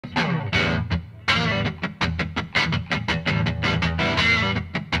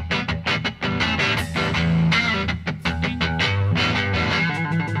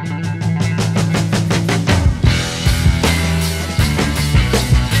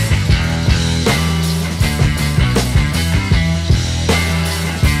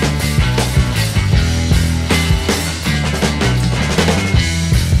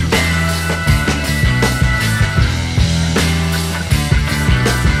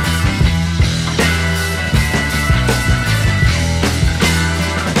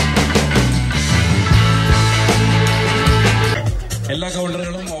എല്ലാ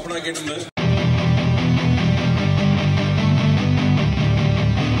കൗണ്ടറുകളും ഓപ്പൺ ആക്കിയിട്ടുണ്ട്.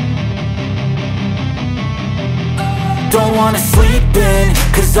 Don't wanna sleep in,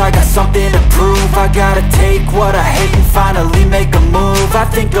 cause I got something to prove. I gotta take what I hate and finally make a move. I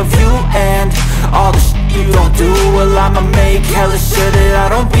think of you and all the shit you don't do. Well, I'ma make hella sure that I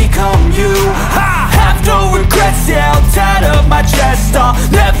don't become you. I have no regrets, yeah, I'll tie up my chest. I'll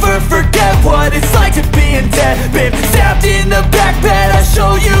never forget what it's like to be in debt. Been stabbed in the back bed, I'll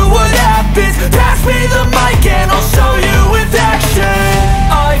show you what happens. Pass me the mic and I'll show you with action.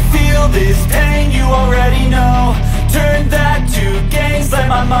 I feel this pain, you already know.